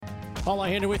Paul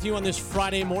Ihander with you on this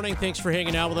Friday morning. Thanks for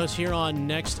hanging out with us here on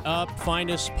Next Up.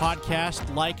 Find us,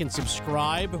 podcast, like, and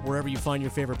subscribe wherever you find your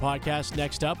favorite podcast.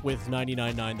 Next Up with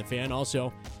 99.9 The Fan.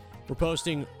 Also, we're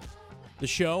posting the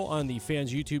show on the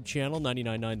Fan's YouTube channel,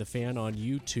 99.9 The Fan on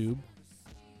YouTube.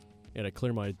 Gotta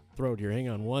clear my throat here. Hang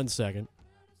on one second.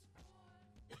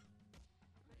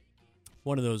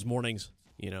 One of those mornings,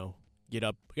 get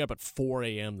up at 4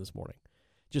 a.m. this morning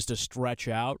just to stretch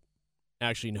out.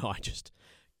 Actually, no, I just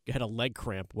had a leg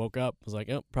cramp. Woke up, was like,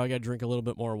 probably got to drink a little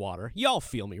bit more water. Y'all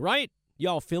feel me, right?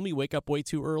 Y'all feel me? Wake up way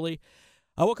too early.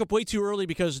 I woke up way too early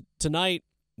because tonight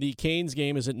the Canes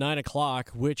game is at 9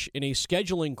 o'clock, which in a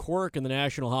scheduling quirk in the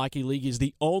National Hockey League is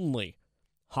the only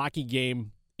hockey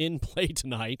game in play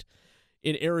tonight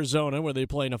in Arizona, where they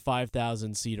play in a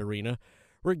 5,000-seat arena.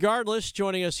 Regardless,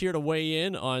 joining us here to weigh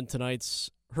in on tonight's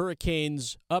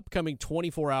Hurricanes' upcoming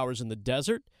 24 hours in the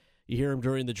desert. You hear him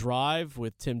during the drive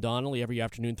with Tim Donnelly every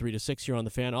afternoon, 3 to 6 here on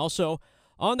The Fan. Also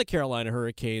on the Carolina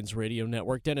Hurricanes radio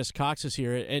network, Dennis Cox is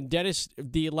here. And Dennis,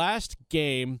 the last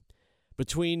game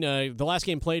the last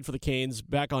game played for the Canes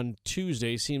back on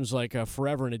Tuesday seems like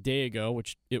forever and a day ago,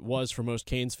 which it was for most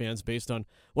Canes fans based on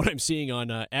what I'm seeing on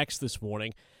X this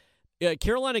morning.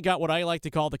 Carolina got what I like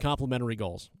to call the complimentary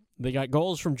goals. They got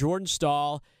goals from Jordan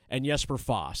Staal and Jesper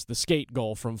Fast, the skate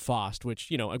goal from Fast, which,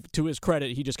 to his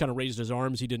credit, he just kind of raised his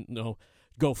arms. He didn't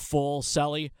go full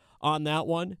Selly on that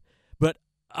one. But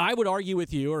I would argue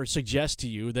with you or suggest to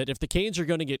you that if the Canes are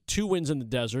going to get 2 wins in the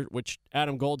desert, which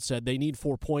Adam Gold said they need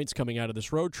 4 points coming out of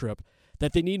this road trip,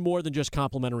 that they need more than just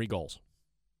complimentary goals.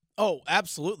 Oh,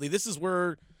 absolutely. This is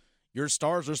where your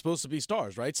stars are supposed to be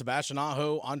stars, right? Sebastian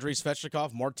Aho, Andrei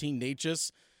Svechnikov, Martin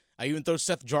Necas. I even throw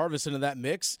Seth Jarvis into that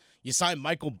mix. You sign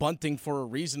Michael Bunting for a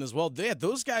reason as well.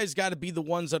 Those guys got to be the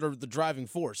ones that are the driving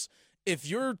force. If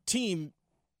your team,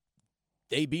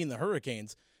 they being the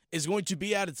Hurricanes, is going to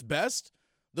be at its best,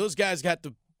 those guys got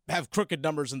to have crooked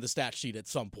numbers in the stat sheet at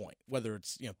some point, whether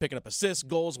it's picking up assists,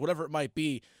 goals, whatever it might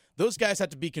be. Those guys have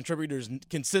to be contributors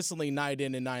consistently night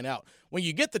in and night out. When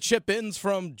you get the chip-ins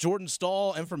from Jordan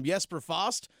Staal and from Jesper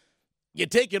Fast, you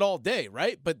take it all day,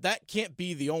 right? But that can't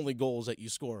be the only goals that you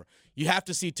score. You have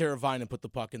to see Teravainen put the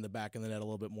puck in the back of the net a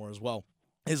little bit more as well.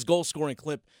 His goal-scoring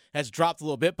clip has dropped a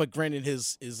little bit, but granted,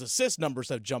 his assist numbers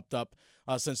have jumped up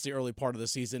since the early part of the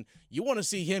season. You want to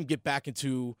see him get back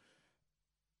into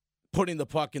putting the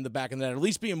puck in the back of the net, or at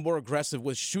least being more aggressive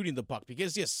with shooting the puck,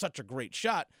 because he has such a great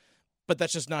shot, but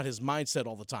that's just not his mindset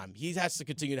all the time. He has to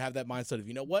continue to have that mindset of,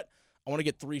 you know what, I want to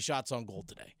get 3 shots on goal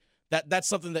today. That's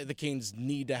something that the Canes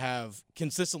need to have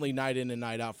consistently night in and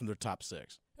night out from their top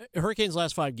 6. Hurricanes'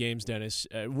 last 5 games, Dennis,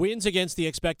 wins against the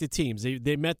expected teams.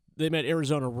 They met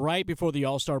Arizona right before the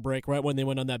All-Star break, right when they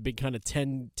went on that big kind of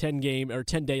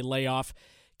 10-day layoff.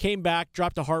 Came back,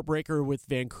 dropped a heartbreaker with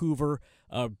Vancouver,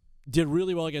 did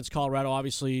really well against Colorado.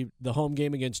 Obviously, the home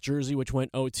game against Jersey, which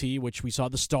went OT, which we saw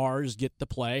the Stars get the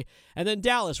play. And then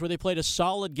Dallas, where they played a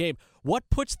solid game. What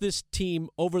puts this team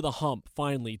over the hump,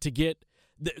 finally, to get...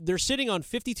 They're sitting on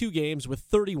 52 games with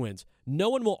 30 wins. No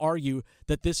one will argue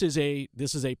that this is a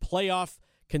playoff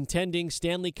contending,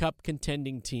 Stanley Cup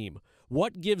contending team.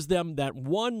 What gives them that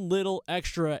one little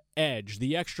extra edge,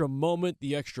 the extra moment,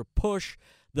 the extra push,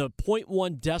 the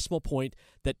 0.1 decimal point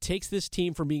that takes this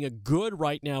team from being a good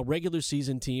right now regular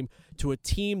season team to a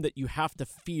team that you have to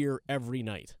fear every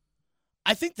night?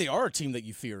 I think they are a team that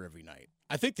you fear every night.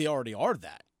 I think they already are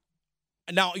that.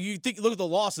 Now, look at the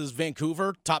losses.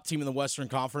 Vancouver, top team in the Western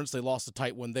Conference. They lost a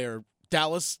tight one there.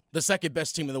 Dallas, the second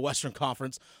best team in the Western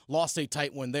Conference, lost a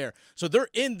tight one there. So they're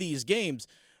in these games.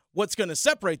 What's going to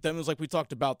separate them is, like we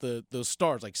talked about, those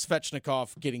stars, like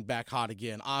Svechnikov getting back hot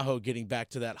again, Aho getting back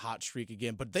to that hot streak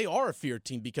again. But they are a fear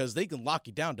team because they can lock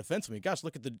you down defensively. Gosh,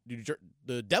 look at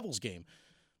the Devils game.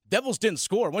 Devils didn't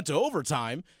score, went to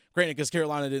overtime. Granted, because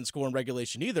Carolina didn't score in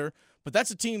regulation either. But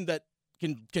that's a team that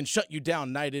can shut you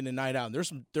down night in and night out.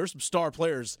 And there's some star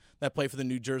players that play for the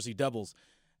New Jersey Devils.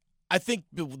 I think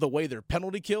the way their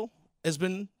penalty kill has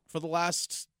been for the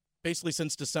last, basically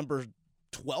since December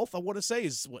 12th, I want to say,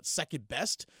 is second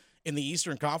best in the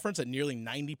Eastern Conference at nearly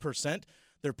 90%.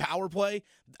 Their power play,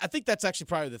 I think that's actually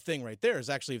probably the thing right there, is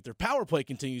actually if their power play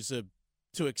continues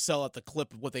to excel at the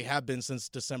clip of what they have been since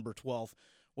December 12th,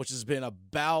 which has been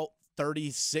about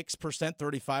 36%,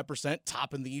 35%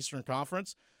 top in the Eastern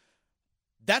Conference.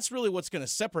 That's really what's going to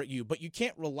separate you, but you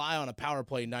can't rely on a power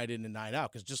play night in and night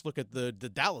out, because just look at the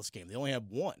Dallas game. They only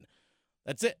have 1.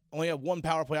 That's it. Only have 1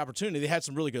 power play opportunity. They had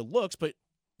some really good looks, but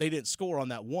they didn't score on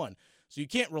that one. So you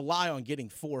can't rely on getting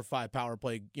 4 or 5 power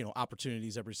play,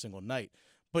 opportunities every single night.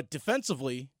 But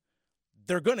defensively,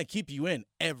 they're going to keep you in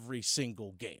every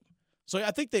single game. So I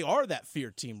think they are that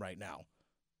fear team right now.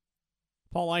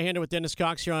 Paul Ihander with Dennis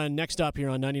Cox here on Next Up here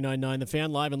on 99.9 The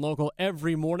Fan, live and local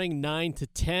every morning, 9 to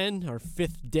 10, our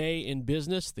fifth day in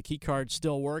business. The key cards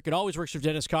still work. It always works for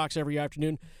Dennis Cox every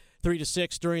afternoon, 3 to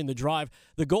 6 during the drive.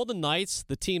 The Golden Knights,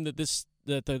 the team that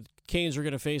the Canes are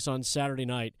going to face on Saturday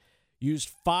night, used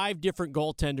 5 different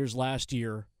goaltenders last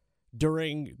year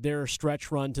during their stretch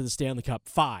run to the Stanley Cup.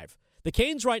 5. The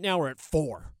Canes right now are at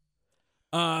 4.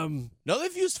 No,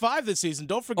 they've used 5 this season.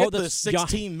 Don't forget the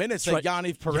 16 minutes that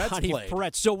Yaniv Peretz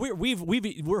played. So we're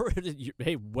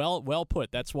hey, well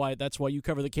put. That's why you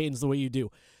cover the Canes the way you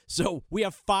do. So we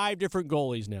have 5 different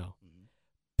goalies now,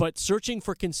 but searching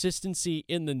for consistency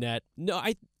in the net. No,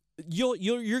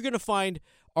 you're going to find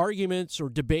arguments or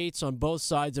debates on both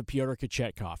sides of Pyotr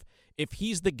Kochetkov. If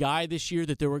he's the guy this year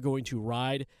that they were going to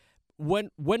ride.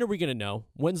 When are we going to know?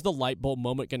 When's the light bulb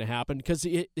moment going to happen? Because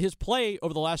his play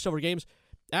over the last several games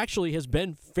actually has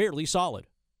been fairly solid.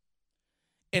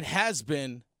 It has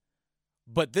been,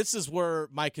 but this is where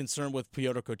my concern with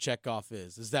Pyotr Kochetkov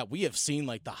is that we have seen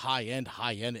like the high end,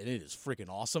 and it is freaking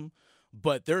awesome.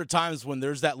 But there are times when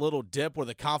there's that little dip where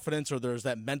the confidence or there's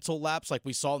that mental lapse like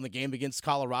we saw in the game against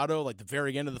Colorado, like the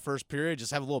very end of the first period,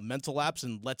 just have a little mental lapse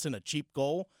and lets in a cheap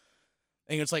goal.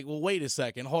 And it's like, well, wait a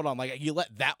second, hold on. Like you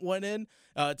let that one in.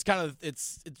 It's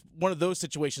one of those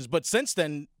situations. But since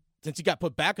then, since he got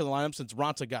put back in the lineup, since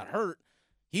Raanta got hurt,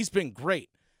 he's been great.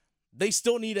 They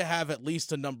still need to have at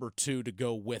least a number 2 to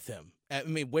go with him. I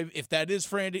mean, if that is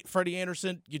Freddie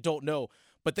Anderson, you don't know.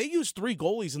 But they used 3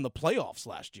 goalies in the playoffs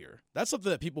last year. That's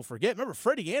something that people forget. Remember,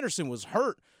 Freddie Anderson was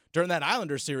hurt during that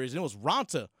Islander series, and it was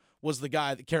Raanta was the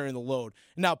guy that carrying the load.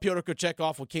 Now, Pyotr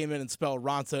Kochetkov came in and spelled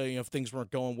Raanta, if things weren't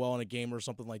going well in a game or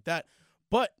something like that.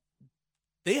 But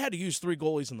they had to use 3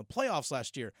 goalies in the playoffs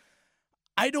last year.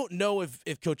 I don't know if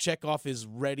Kochetkov is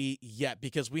ready yet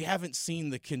because we haven't seen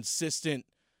the consistent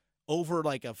over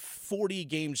like a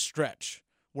 40-game stretch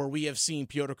where we have seen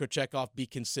Pyotr Kochetkov be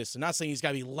consistent. Not saying he's got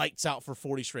to be lights out for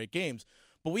 40 straight games,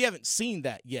 but we haven't seen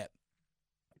that yet.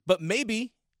 But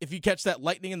maybe if you catch that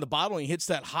lightning in the bottle and he hits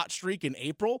that hot streak in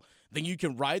April, then you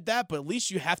can ride that. But at least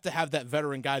you have to have that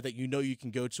veteran guy that you know you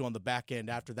can go to on the back end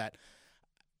after that.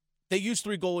 They used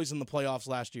 3 goalies in the playoffs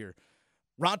last year.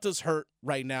 Ranta's hurt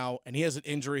right now, and he has an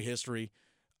injury history.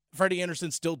 Freddie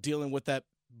Anderson's still dealing with that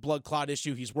blood clot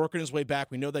issue. He's working his way back.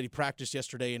 We know that he practiced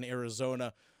yesterday in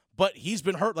Arizona. But he's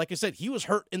been hurt. Like I said, he was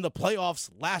hurt in the playoffs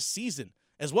last season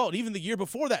as well. And even the year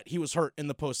before that, he was hurt in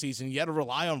the postseason. You had to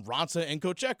rely on Raanta and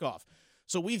Kochetkov.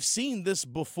 So we've seen this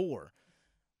before.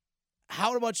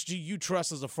 How much do you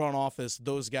trust as a front office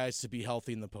those guys to be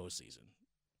healthy in the postseason?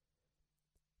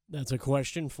 That's a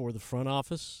question for the front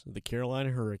office of the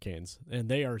Carolina Hurricanes, and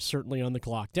they are certainly on the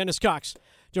clock. Dennis Cox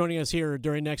joining us here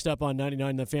during Next Up on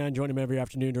 99 The Fan. Join him every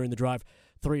afternoon during the drive,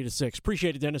 3 to 6.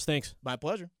 Appreciate it, Dennis. Thanks. My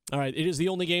pleasure. All right, it is the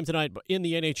only game tonight in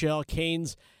the NHL,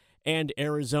 Canes and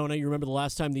Arizona. You remember the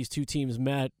last time these two teams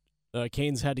met,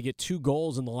 Canes had to get 2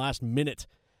 goals in the last minute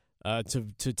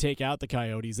to take out the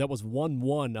Coyotes. That was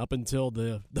 1-1 up until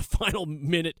the final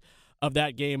minute of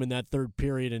that game in that third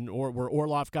period, and where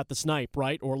Orlov got the snipe,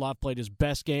 right? Orlov played his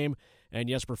best game, and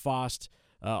Jesper Fast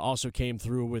also came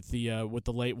through with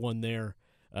the late one there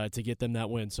to get them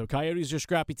that win. So Coyotes are a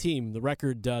scrappy team. The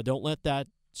record, don't let that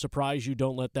surprise you,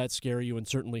 don't let that scare you, and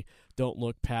certainly don't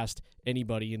look past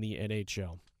anybody in the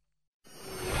NHL.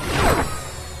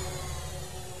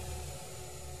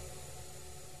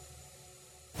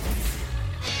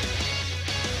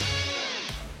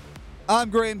 I'm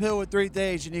Graham Hill with 3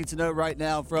 things you need to know right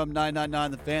now from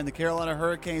 999 The Fan. The Carolina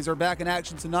Hurricanes are back in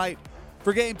action tonight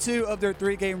for Game 2 of their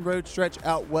 3-game road stretch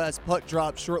out west. Puck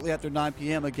drops shortly after 9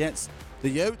 p.m. against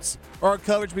the Yotes. Our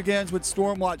coverage begins with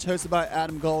Storm Watch hosted by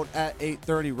Adam Gold at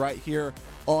 8:30 right here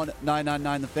on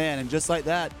 999 The Fan. And just like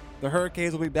that, the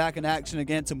Hurricanes will be back in action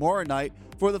again tomorrow night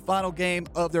for the final game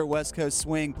of their West Coast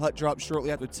swing. Puck drops shortly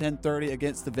after 10:30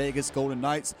 against the Vegas Golden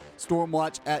Knights. Storm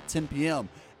Watch at 10 p.m.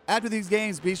 After these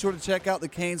games, be sure to check out the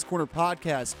Canes Corner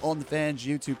podcast on the Fans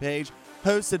YouTube page,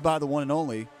 hosted by the one and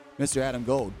only Mr. Adam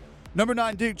Gold. Number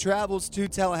 9 Duke travels to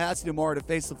Tallahassee tomorrow to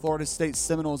face the Florida State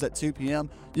Seminoles at 2 p.m.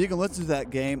 You can listen to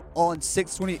that game on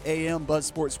 620 AM Buzz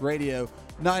Sports Radio,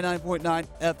 99.9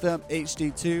 FM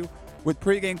HD2, with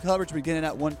pregame coverage beginning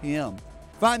at 1 p.m.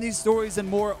 Find these stories and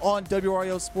more on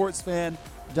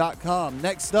WRLSportsFan.com.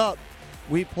 Next up,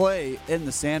 we play in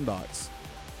the sandbox.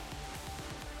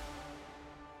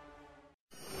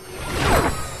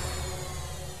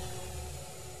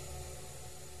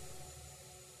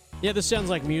 Yeah, this sounds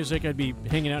like music I'd be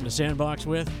hanging out in a sandbox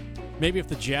with. Maybe if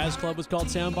the jazz club was called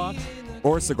Sandbox.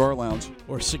 Or Cigar Lounge.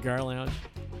 Or Cigar Lounge.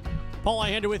 Paul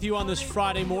Ihander with you on this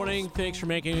Friday morning. Thanks for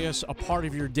making us a part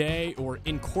of your day or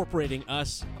incorporating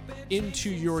us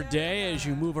into your day as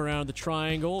you move around the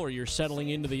triangle or you're settling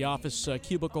into the office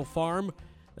cubicle farm.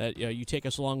 That you take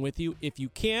us along with you. If you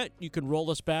can't, you can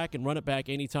roll us back and run it back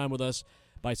anytime with us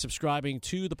by subscribing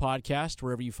to the podcast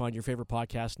wherever you find your favorite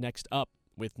podcast. Next up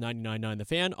with 99.9 The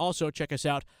Fan. Also, check us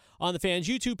out on the Fan's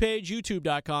YouTube page,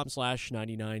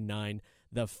 youtube.com/999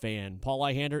 The Fan. Paul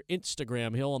Ihander,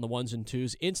 Instagram, Hill on the ones and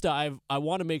twos. Insta, I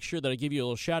want to make sure that I give you a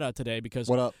little shout out today because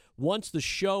What up? Once the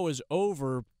show is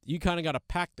over, you kind of got to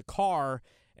pack the car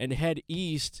and head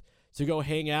east to go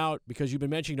hang out because you've been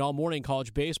mentioning all morning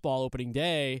college baseball opening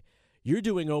day. You're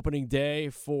doing opening day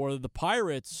for the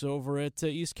Pirates over at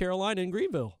East Carolina in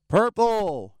Greenville.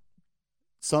 Purple.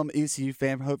 Some ECU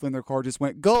fan hoping their car just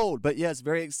went gold. But yes,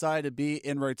 very excited to be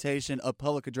in rotation of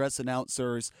public address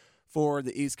announcers for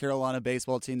the East Carolina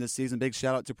baseball team this season. Big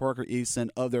shout out to Parker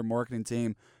Easton of their marketing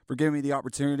team for giving me the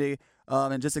opportunity.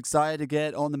 And just excited to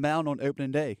get on the mound on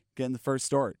opening day, getting the first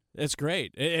start. It's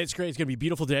great. It's great. It's going to be a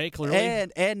beautiful day, clearly.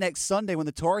 And next Sunday when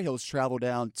the Tar Heels travel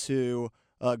down to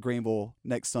Greenville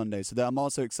next Sunday. So I'm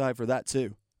also excited for that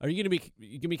too. Are you going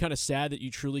to be kind of sad that you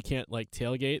truly can't like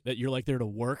tailgate, that you're like there to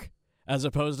work as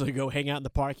opposed to go hang out in the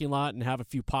parking lot and have a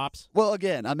few pops? Well,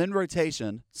 again, I'm in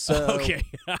rotation, so okay.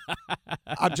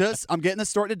 I'm getting the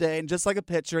start today, and just like a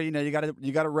pitcher, you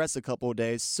gotta rest a couple of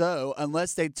days. So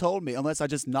unless I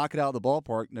just knock it out of the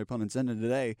ballpark, no pun intended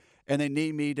today, and they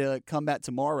need me to come back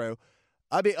tomorrow,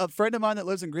 a friend of mine that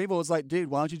lives in Greenville was like, dude,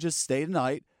 why don't you just stay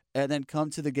tonight and then come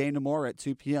to the game tomorrow at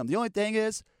 2 p.m. The only thing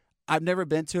is, I've never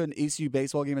been to an ECU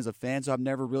baseball game as a fan, so I've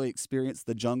never really experienced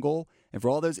the jungle. And for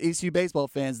all those ECU baseball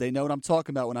fans, they know what I'm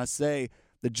talking about when I say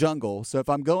the jungle. So if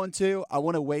I'm going to, I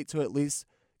want to wait till at least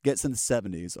gets in the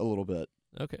 70s a little bit.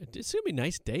 Okay. It's going to be a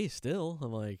nice day still.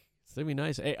 I'm like, it's going to be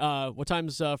nice. Hey, what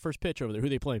time's first pitch over there? Who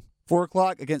they playing? 4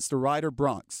 o'clock against the Ryder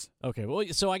Bronx. Okay. Well,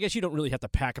 so I guess you don't really have to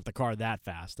pack up the car that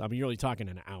fast. I mean, you're only talking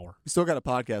an hour. We still got a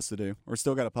podcast to do. Or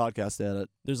still got a podcast to edit.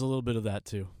 There's a little bit of that,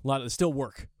 too. A lot of still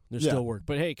work. There's still work.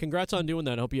 But, hey, congrats on doing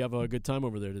that. I hope you have a good time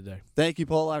over there today. Thank you,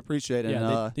 Paul. I appreciate it.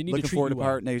 Yeah, and they need looking to treat forward to you well.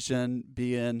 Pirate Nation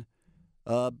being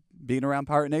around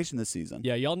Pirate Nation this season.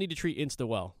 Yeah, y'all need to treat Insta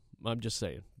well. I'm just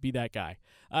saying. Be that guy.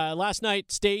 Last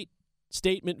night,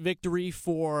 statement victory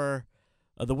for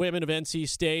the women of NC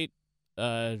State.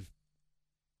 If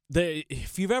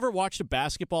you've ever watched a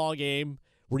basketball game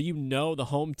where you know the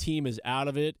home team is out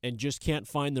of it and just can't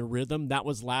find the rhythm, that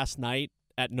was last night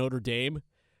at Notre Dame,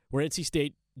 where NC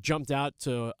State jumped out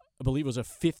to, I believe it was a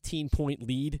 15-point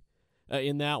lead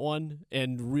in that one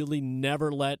and really never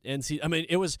let NC. I mean,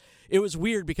 it was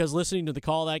weird because listening to the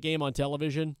call of that game on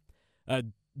television,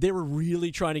 they were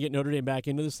really trying to get Notre Dame back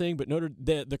into this thing, but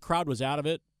the crowd was out of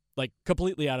it, like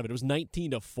completely out of it. It was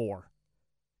 19-4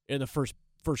 in the first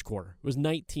quarter. It was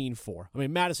 19-4. I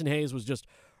mean, Madison Hayes was just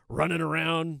running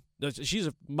around. She's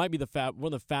might be one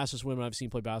of the fastest women I've seen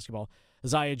play basketball.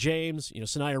 Isaiah James,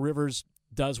 Sanaya Rivers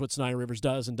does what Sanaya Rivers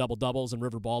does in double-doubles, and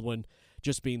River Baldwin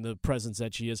just being the presence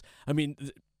that she is. I mean,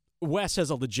 Wes has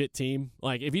a legit team.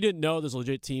 Like, if you didn't know there's a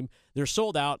legit team, they're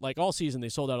sold out. Like, all season they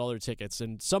sold out all their tickets,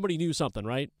 and somebody knew something,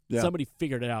 right? Yeah. Somebody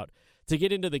figured it out. To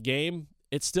get into the game,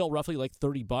 it's still roughly like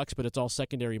 $30, but it's all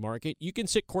secondary market. You can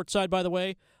sit courtside, by the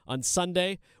way, on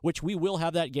Sunday, which we will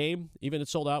have that game. Even if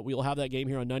it's sold out, we'll have that game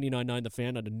here on 99.9 The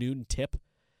Fan on a noon tip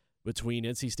between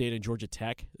NC State and Georgia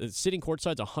Tech. Sitting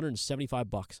courtside's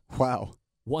 $175. Wow.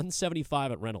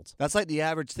 $175 at Reynolds. That's like the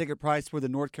average ticket price for the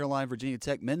North Carolina-Virginia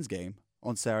Tech men's game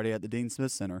on Saturday at the Dean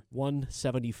Smith Center.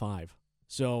 $175.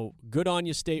 So good on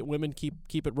you, State women.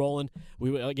 Keep it rolling.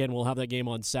 We'll have that game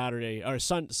on Saturday or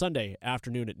Sunday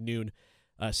afternoon at noon.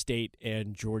 State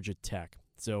and Georgia Tech.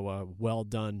 So well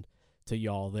done to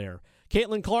y'all there.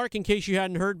 Caitlin Clark, in case you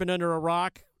hadn't heard, been under a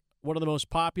rock. One of the most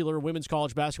popular women's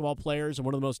college basketball players and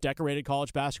one of the most decorated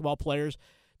college basketball players,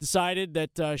 decided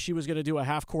that she was going to do a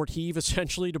half-court heave,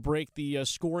 essentially, to break the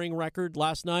scoring record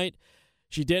last night.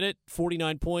 She did it,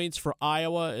 49 points for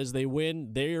Iowa as they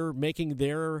win. They're making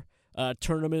their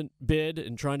tournament bid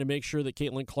and trying to make sure that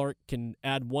Caitlin Clark can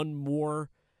add one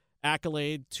more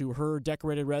accolade to her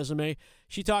decorated resume.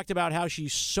 She talked about how she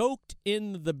soaked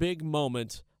in the big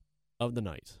moment of the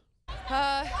night.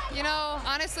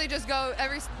 Honestly, just go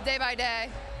every day by day.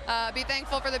 Be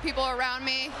thankful for the people around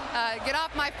me. Get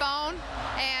off my phone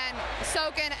and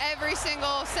soak in every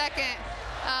single second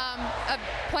of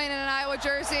playing in an Iowa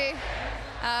jersey.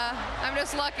 I'm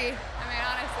just lucky. I mean,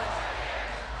 honestly.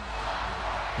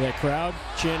 That crowd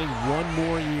chanting one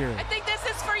more year. I think this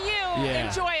is for you. Yeah,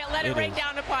 enjoy it. Let it rain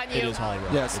down upon you. It is Holly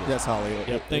Rowe. Yes, Holly.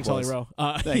 Yep. Thanks, Holly Rowe.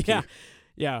 Thank you.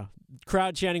 Yeah,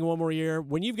 crowd chanting one more year.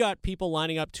 When you've got people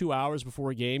lining up 2 hours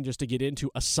before a game just to get into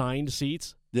assigned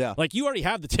seats, Yeah. like you already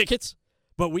have the tickets,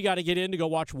 but we got to get in to go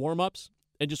watch warm-ups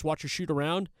and just watch her shoot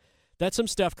around. That's some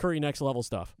Steph Curry next level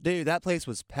stuff. Dude, that place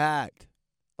was packed.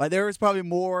 Like there was probably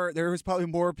more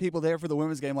people there for the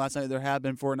women's game last night than there have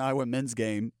been for an Iowa men's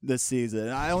game this season.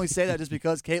 And I only say that just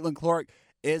because Caitlin Clark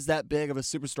is that big of a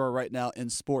superstar right now in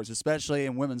sports, especially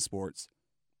in women's sports.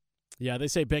 Yeah, they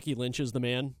say Becky Lynch is the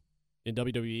man in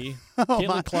WWE. Oh,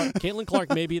 Caitlin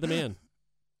Clark may be the man.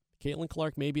 Caitlin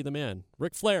Clark may be the man.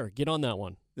 Ric Flair, get on that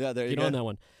one. Yeah, there you go. Get on that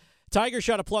one. Tiger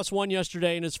shot a +1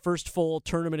 yesterday in his first full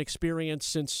tournament experience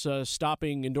since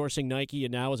stopping endorsing Nike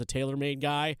and now is a TaylorMade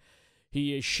guy.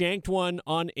 He shanked one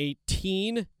on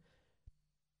 18.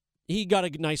 He got a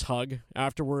nice hug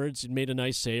afterwards and made a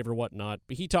nice save or whatnot.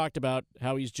 But he talked about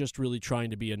how he's just really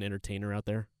trying to be an entertainer out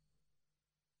there.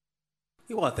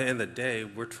 Well, at the end of the day,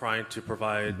 we're trying to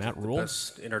provide Matt the Rule,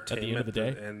 best entertainment. at the end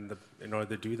of the day. And in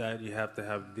order to do that, you have to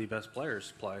have the best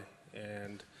players play.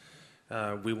 And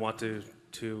we want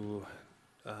to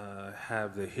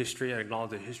have the history,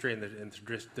 acknowledge the history and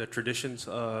the traditions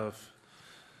of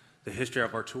the history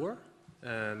of our tour.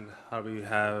 And how do we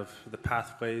have the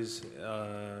pathways,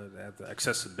 have the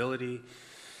accessibility,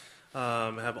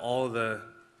 have all of the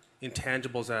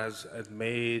intangibles that has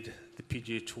made the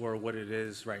PGA Tour what it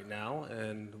is right now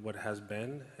and what it has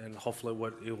been, and hopefully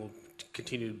what it will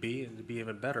continue to be and to be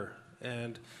even better.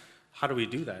 And how do we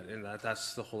do that? And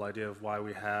that's the whole idea of why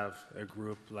we have a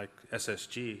group like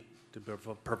SSG to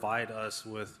provide us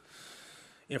with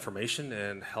information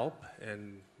and help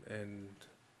and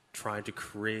trying to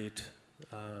create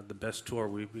the best tour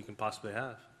we can possibly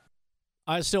have.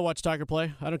 I still watch Tiger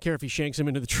play. I don't care if he shanks him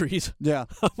into the trees. Yeah.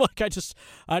 I'm like, I just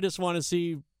want to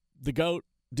see the GOAT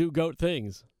do GOAT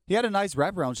things. He had a nice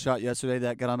wraparound shot yesterday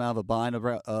that got him out of a bind.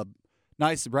 A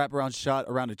nice wraparound shot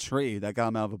around a tree that got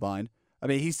him out of a bind. I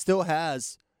mean, he still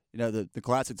has, the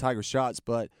classic Tiger shots,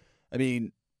 but I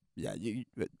mean, yeah,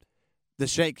 the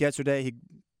shake yesterday, he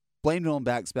blamed it on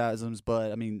back spasms,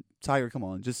 but I mean, Tiger, come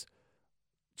on, just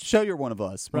show you're one of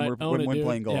us when we're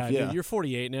playing golf. Yeah, dude, you're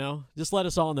 48 now. Just let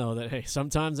us all know that, hey,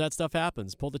 sometimes that stuff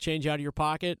happens. Pull the change out of your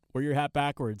pocket, wear your hat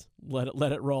backwards, let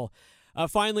it roll.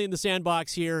 Finally, in the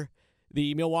sandbox here,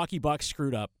 the Milwaukee Bucks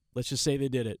screwed up. Let's just say they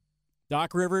did it.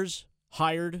 Doc Rivers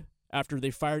hired after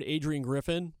they fired Adrian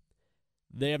Griffin.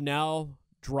 They have now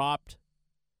dropped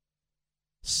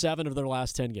 7 of their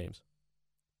last 10 games.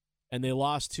 And they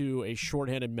lost to a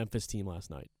shorthanded Memphis team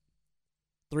last night.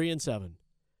 3-7.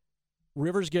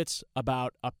 Rivers gets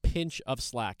about a pinch of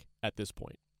slack at this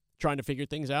point, trying to figure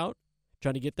things out,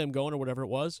 trying to get them going or whatever it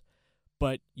was.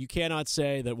 But you cannot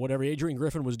say that whatever Adrian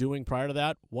Griffin was doing prior to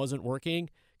that wasn't working,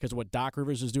 because what Doc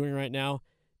Rivers is doing right now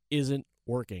isn't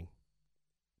working.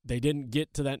 They didn't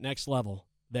get to that next level.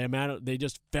 They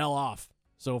just fell off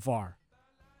so far.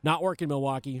 Not working,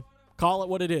 Milwaukee. Call it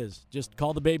what it is. Just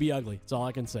call the baby ugly. That's all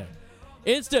I can say.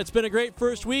 Insta, it's been a great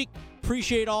first week.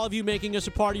 Appreciate all of you making us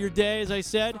a part of your day, as I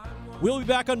said. We'll be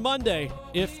back on Monday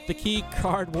if the key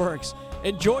card works.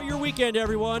 Enjoy your weekend,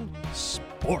 everyone.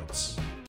 Sports.